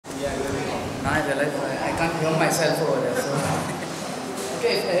Yeah, now I realize I can't hear myself over there. So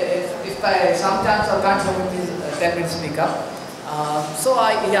okay, if by some chance I can't hear me, please tell me to speak up.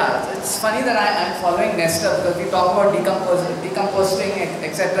 Yeah, it's funny that I'm following Nestor because we talk about decomposing,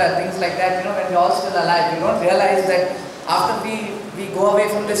 etc., things like that. You know, when we're all still alive, we don't realize that after we go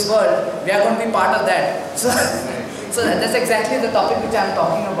away from this world, we are going to be part of that. So that's exactly the topic which I'm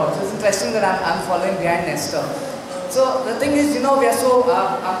talking about. So it's interesting that I'm following behind Nestor. So the thing is, you know, we are so,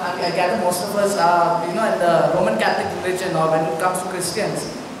 I gather most of us, you know, in the Roman Catholic religion or when it comes to Christians,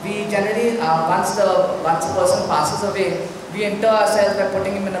 we generally, once a person passes away, we enter ourselves by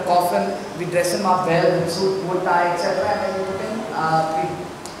putting him in a coffin, we dress him up well with suit, bow tie, etc. and then we put him,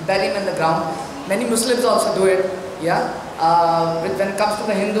 we bury him in the ground. Many Muslims also do it, yeah. When it comes to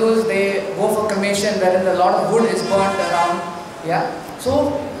the Hindus, they go for cremation wherein a lot of wood is burnt around, yeah.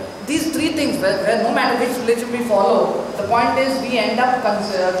 So these three things, where no matter which religion we follow, the point is we end up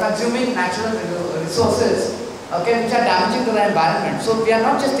consuming natural resources, okay, which are damaging to the environment. So we are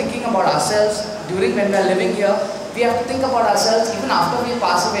not just thinking about ourselves during when we are living here, we have to think about ourselves even after we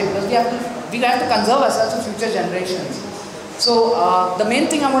pass away, because we have to conserve ourselves for future generations. So the main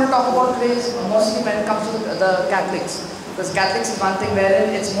thing I want to talk about today is mostly when it comes to the Catholics, because Catholics is one thing wherein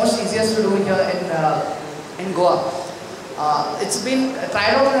it's most easiest to do here in Goa. It's been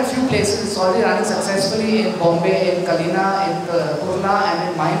tried out in a few places. It's already running successfully in Bombay, in Kalina, in Kurla and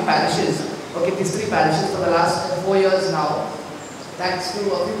in Mahin parishes. Okay, these three parishes for the last 4 years now. Thanks to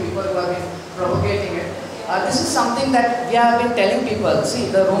a few people who have been propagating it. This is something that we have been telling people. See,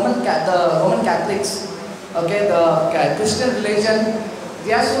 the Roman Catholics, okay, the Christian religion,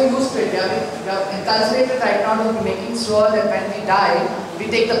 we are so used to it. We are inculcated right now to be making sure that when we die, we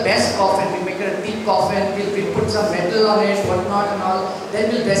take the best coffin, we make it a teak coffin, we'll put some metal on it, whatnot and all.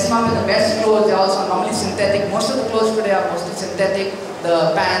 Then we'll dress them up in the best clothes. They are also normally synthetic. Most of the clothes today are mostly synthetic,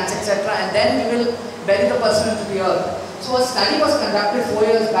 the pants, etc. And then we will bury the person into the earth. So a study was conducted 4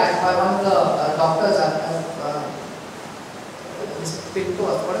 years back by one of the doctors.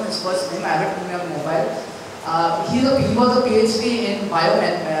 What is his first name? I have it in my mobile. He was a PhD in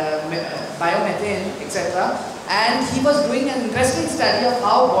biomethane, etc. And he was doing an interesting study of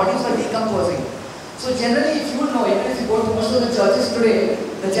how bodies were decomposing. So generally, if you know, even if you go to most of the churches today,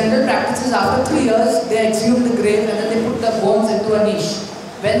 the general practice is after 3 years, they exhume the grave and then they put the bones into a niche.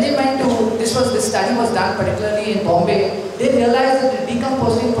 When they went to, this study was done particularly in Bombay, they realized that the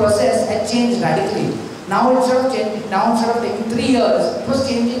decomposing process had changed radically. Now instead of taking 3 years, it was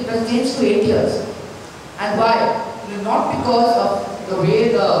changed to 8 years. And why? Not because of the way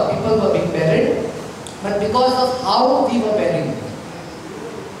the people were being buried, but because of how we were buried.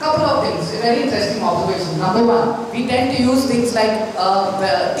 Couple of things, a very interesting observation. Number one, we tend to use things like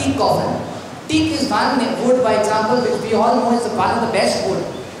teak coffin. Teak is one wood, by example, which we all know is one of the best wood.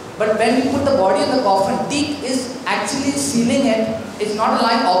 But when we put the body in the coffin, teak is actually sealing it. It's not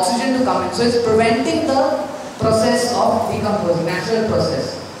allowing oxygen to come in. So it's preventing the process of decomposing, natural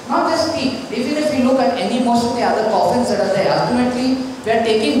process. Not just teak. Even if we look at most of the other coffins that are there, ultimately we are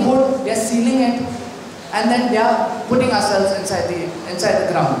taking wood, we are sealing it, and then we are putting ourselves inside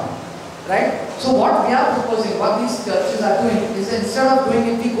the ground. Right? So what we are proposing, what these churches are doing, is instead of doing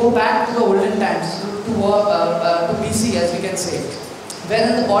it, we go back to the olden times, to BC, as we can say,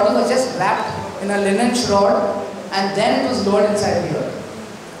 wherein the body was just wrapped in a linen shroud and then it was lowered inside the earth.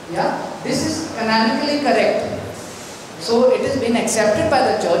 Yeah? This is canonically correct. So it has been accepted by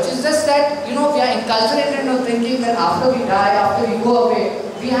the church. It's just that, you know, we are enculturated into thinking that after we die, after we go away,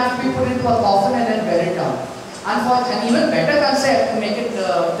 we have to be put into a coffin and then buried down. Unfortunately, an even better concept to make it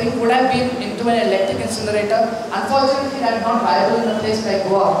think would have been into an electric incinerator. Unfortunately, that is not viable in a place like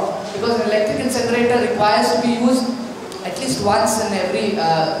Goa, because an electric incinerator requires to be used at least once in every,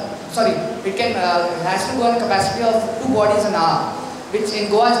 it has to go on a capacity of 2 bodies an hour, which in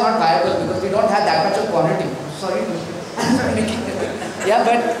Goa is not viable because we don't have that much of quantity. Sorry, yeah,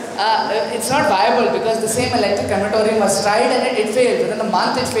 but it's not viable because the same electric crematorium was tried and it failed. Within a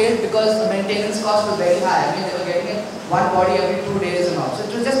month it failed because the maintenance cost was very high. I mean, they were getting it one body every 2 days and all. So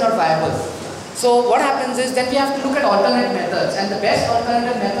it was just not viable. So what happens is that we have to look at alternate methods, and the best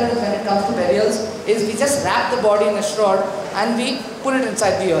alternative method when it comes to burials is we just wrap the body in a shroud and we put it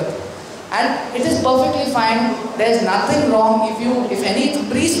inside the earth. And it is perfectly fine. There is nothing wrong if any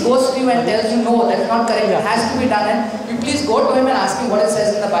priest goes to you and tells you no, that is not correct, it has to be done, and you please go to him and ask him what it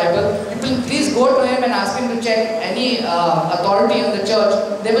says in the Bible. You please go to him and ask him to check any authority in the church.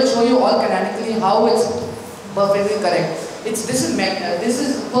 They will show you all canonically how it's perfectly correct. This is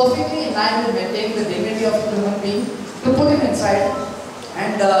perfectly in line with maintaining the dignity of a human being, to put him inside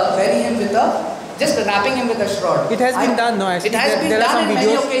and bury him with a just wrapping him with a shroud. It has been done, no? Actually, it has been there done in many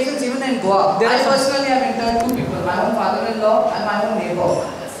videos. occasions, even in Goa. I personally have interred 2 people, my own father-in-law and my own neighbor.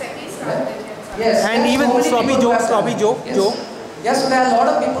 Yes. And even Sloppy Joe. Yes. Yes, so there are a lot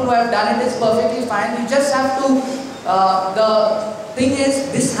of people who have done it. It's perfectly fine. You just have to. The thing is,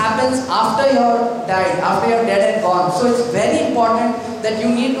 this happens after you're died, after you're dead and gone. So it's very important that you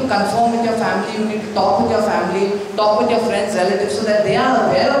need to confirm with your family. You need to talk with your family, talk with your friends, relatives, so that they are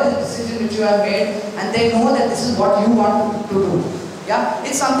aware of the decision which you have made and they know that this is what you want to do. Yeah,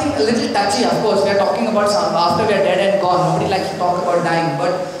 it's something a little touchy, of course. We are talking about some after we are dead and gone. Nobody likes to talk about dying,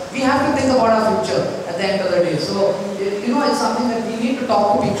 but we have to think about our future at the end of the day. So, you know, it's something that we need to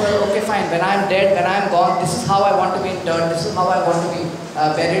talk to people. Okay, fine, when I am dead, when I am gone, this is how I want to be interred, this is how I want to be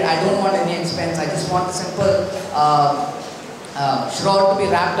buried. I don't want any expense. I just want a simple shroud to be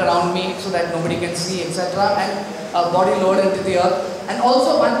wrapped around me so that nobody can see, etc. And body lowered into the earth. And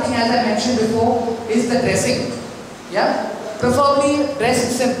also one thing, as I mentioned before, is the dressing. Yeah? Preferably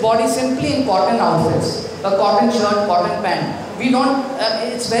dress body simply in cotton outfits. A cotton shirt, cotton pant. We don't,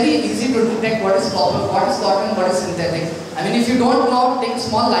 it's very easy to detect what is cotton, what is synthetic. I mean, if you don't know, take a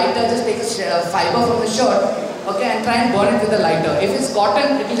small lighter, just take a fiber from the shirt, okay, and try and burn it with a lighter. If it's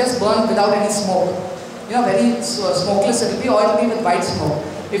cotton, it will just burn without any smoke. You know, very smokeless, it will be, or it will be with white smoke.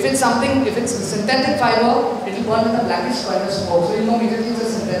 If it's something, if it's a synthetic fiber, it will burn with a blackish kind of smoke. So you know immediately it's a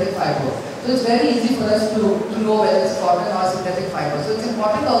synthetic fiber. So it's very easy for us to know whether it's cotton or synthetic fiber. So it's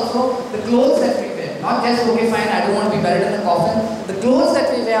important also the clothes that we wear. Not just, okay fine, I don't want to be buried in a coffin. The clothes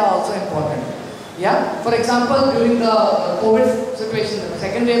that we wear are also important. Yeah? For example, during the COVID situation, the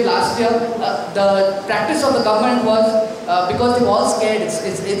second wave last year, the practice of the government was, because they were all scared, it's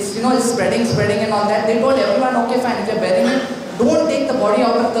you know, it's spreading and all that, they told everyone, okay fine, if you're burying it, don't take the body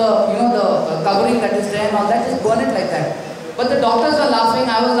out of the, you know, the covering that is there and all that, just burn it like that. But the doctors were laughing,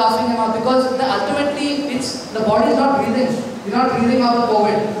 I was laughing and all, because ultimately the body is not breathing. You're not breathing out the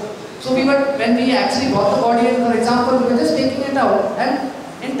COVID. So when we actually brought the body in, for example, we were just taking it out and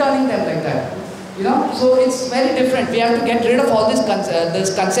interning them like that. You know, so it's very different. We have to get rid of all these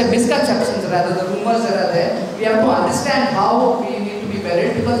misconceptions rather, the rumors that are there. We have to understand how we need to be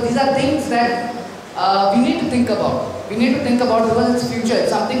buried, because these are things that we need to think about. We need to think about because it's future. It's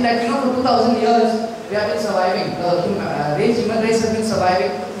something that, you know, for 2000 years we have been surviving. The human race has been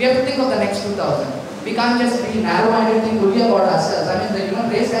surviving. We have to think of the next 2000. We can't just be narrow-minded, think only about ourselves. I mean, the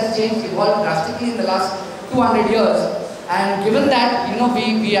human race has changed, evolved drastically in the last 200 years. And given that, you know,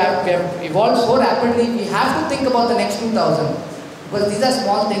 we have evolved so rapidly, we have to think about the next 2000. Because these are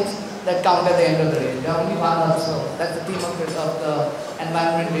small things that count at the end of the day. There are only one Earth, so that's the theme of the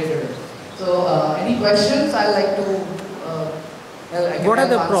environment day today. So, any questions? I'd like to... what are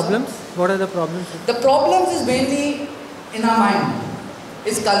the problems? What are the problems? The problems is mainly in our mind.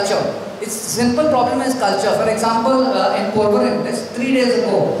 It's culture. Its simple problem is culture. For example, in Porvorim, just 3 days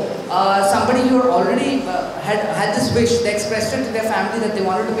ago, somebody who already had this wish, they expressed it to their family that they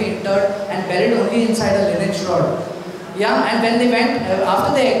wanted to be interred and buried only inside a linen shroud. Yeah, and when they went,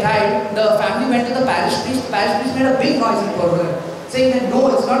 after they died, the family went to the parish priest. The parish priest made a big noise in Porvorim, saying that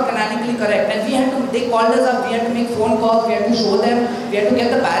no, it's not canonically correct. And they called us up, we had to make phone calls, we had to show them, we had to get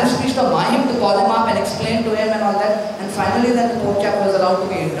the parish priest of Mahim to call him up and explain to him and all that. And finally then the poor chap was allowed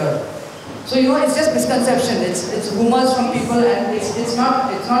to be interred. So you know, it's just misconception. It's rumors from people, and it's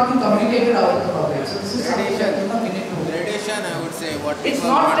not been communicated out in the public. So this is something that, you know, we need to. Tradition, I would say. It's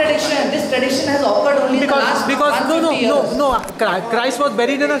not tradition. This tradition has occurred only in the last 150 years. No. Christ was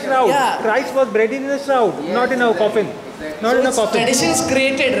buried in a shroud. Yeah. Christ was buried in a shroud, not in a coffin. Not in a coffin. Tradition is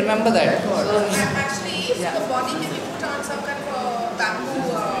created. Remember that. Actually, if the body can be put on some kind of bamboo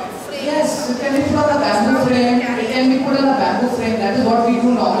frame. Yes, it can be put on a bamboo frame. It can be put on a bamboo frame. That is what we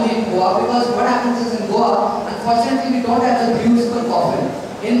do normally in Goa. Because what happens is in Goa, unfortunately, we don't have a reusable coffin.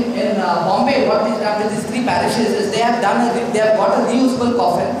 In Bombay, what they've done with these 3 parishes is they have got a reusable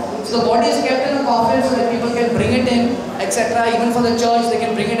coffin. So the body is kept in a coffin so that people can bring it in, etc. Even for the church, they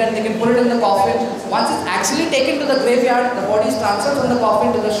can bring it and they can put it in the coffin. Once it's actually taken to the graveyard, the body is transferred from the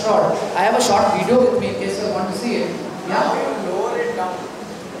coffin to the shroud. I have a short video with me in case you want to see it. Yeah. Lower it down.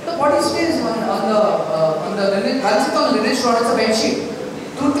 The body stays on the linen. Once it's on linen shroud, it's a bed sheet.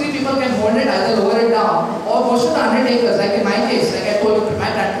 2-3 people can hold it, either lower it down, or most of the undertakers, like in my case, like I told you, my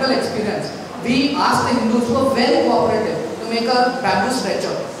practical experience, we asked the Hindus who were very cooperative to make a bamboo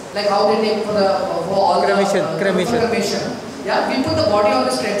stretcher, like how they take for all cremation. Yeah, we put the body on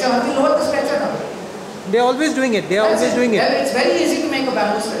the stretcher and we lower the stretcher down. They're always doing it. It's very easy to make a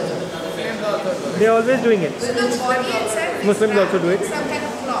bamboo stretcher. They're always doing it. So the body itself Muslims also do it. some kind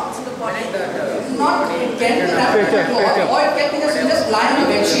of cloth, so the body. not, it can be wrapped in a cloth, or it can be just lie on a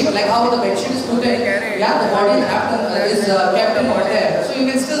bed sheet, like how the bed sheet is put in. Yeah, the body is kept in over there. So you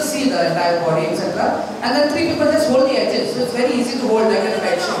can still see the entire body, etc. And then three people just hold the edges. So it's very easy to hold like in a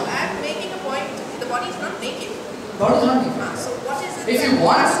bed sheet. No, I'm making a point. The body is not naked. Body is not naked. So what is it? If you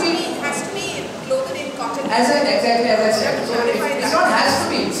want to be, it has to be clothed in cotton. Exactly as I said. So it's not has to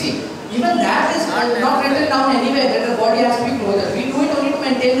be. See, even that is not written down anywhere that the body has to be clothed. We do it only to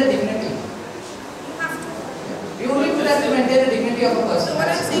maintain the dignity. You have to. We only do that to maintain the dignity of a person. So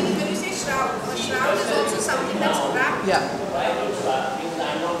what I'm saying is when you say shroud, a shroud is also something that's wrapped. Yeah. Why don't you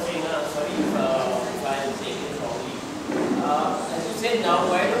I'm not saying, sorry if I'm saying it wrongly. As you said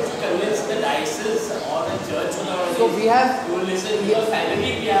now, why don't you convince the diocese or the church So we have to listen, because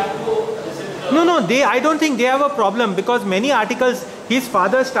finally we have to listen to No, I don't think they have a problem, because many articles, his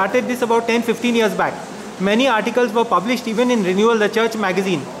father started this about 10-15 years back. Many articles were published even in Renewal, the church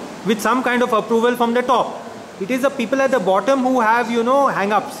magazine, with some kind of approval from the top. It is the people at the bottom who have,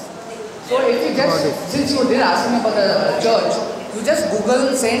 hang-ups. So if you just, since you did ask me about the church, you just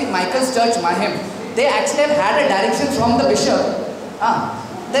Google St. Michael's Church, Mahim. They actually have had a direction from the bishop.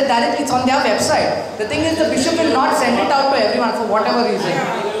 Then directly it's on their website. The thing is the bishop will not send it out to everyone for whatever reason.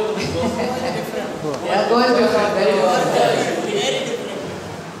 Yeah, go is different, very different.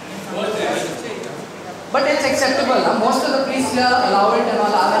 But it's acceptable. Most of the priests here allow it and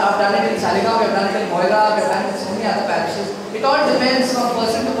all. I've done it in Saligaon, we've done it in Moira, we've done it in so many other parishes. It all depends from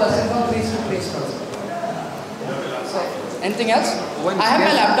person to person, from priest to priest also. So, anything else? I have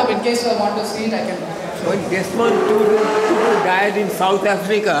my laptop in case you want to see it, I can. When Desmond Tutu died in South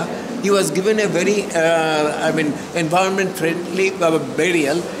Africa, he was given a very, environment-friendly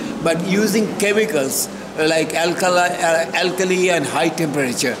burial, but using chemicals like alkali and high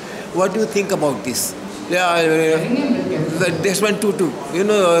temperature. What do you think about this? Desmond Tutu,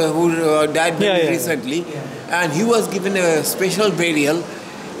 who died very recently, and he was given a special burial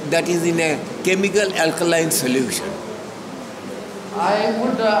that is in a chemical alkaline solution.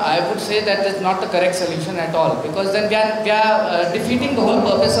 I would say that is not the correct solution at all, because then we are defeating the whole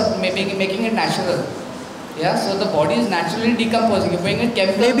purpose of making it natural. Yeah, so the body is naturally decomposing. You're putting it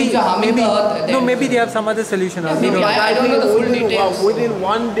chemically, you're harming the earth. Maybe they have some other solution. Yeah, maybe I don't know the full details. Within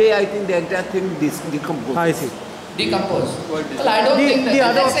one day, I think the entire thing decomposes. I see. Decompose. Well, I don't think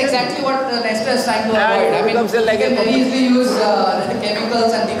that's exactly what Nestor is trying to avoid. I mean, like you can very easily use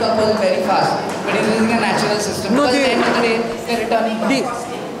chemicals and decompose very fast, but he's using a natural system. No, because at the end of the day, they're returning.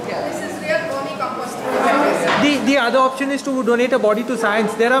 This is real vermicomposting. The other option is to donate a body to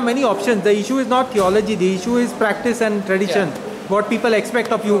science. There are many options. The issue is not theology. The issue is practice and tradition. What people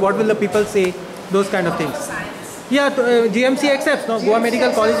expect of you. What will the people say? Those kind of things. Yeah, GMC accepts. No, Goa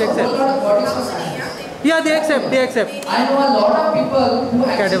Medical College accepts. A lot of bodies for science. Yeah, they accept. I know a lot of people who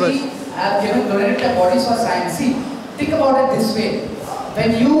actually have donated their bodies for science. See, think about it this way.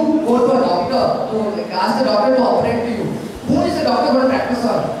 When you go to a doctor to ask the doctor to operate to you, who is the doctor going to practice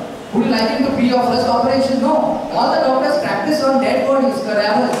on? Would you like him to be your first operation? No. All the doctors practice on dead bodies,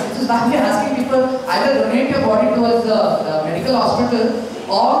 cadavers. Which is why we are asking people either donate your body towards the medical hospital,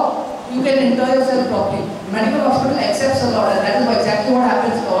 or you can inter yourself properly. Medical hospital accepts a lot, and that is exactly what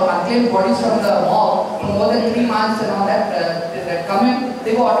happens. Unclaimed bodies from the morgue for more than 3 months and all that come in,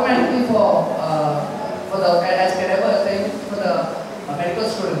 they go automatically for the as cadavers for the medical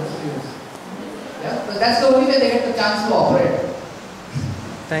students to use. Yeah, so that's the only way they get the chance to operate.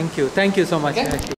 Thank you so much. Okay.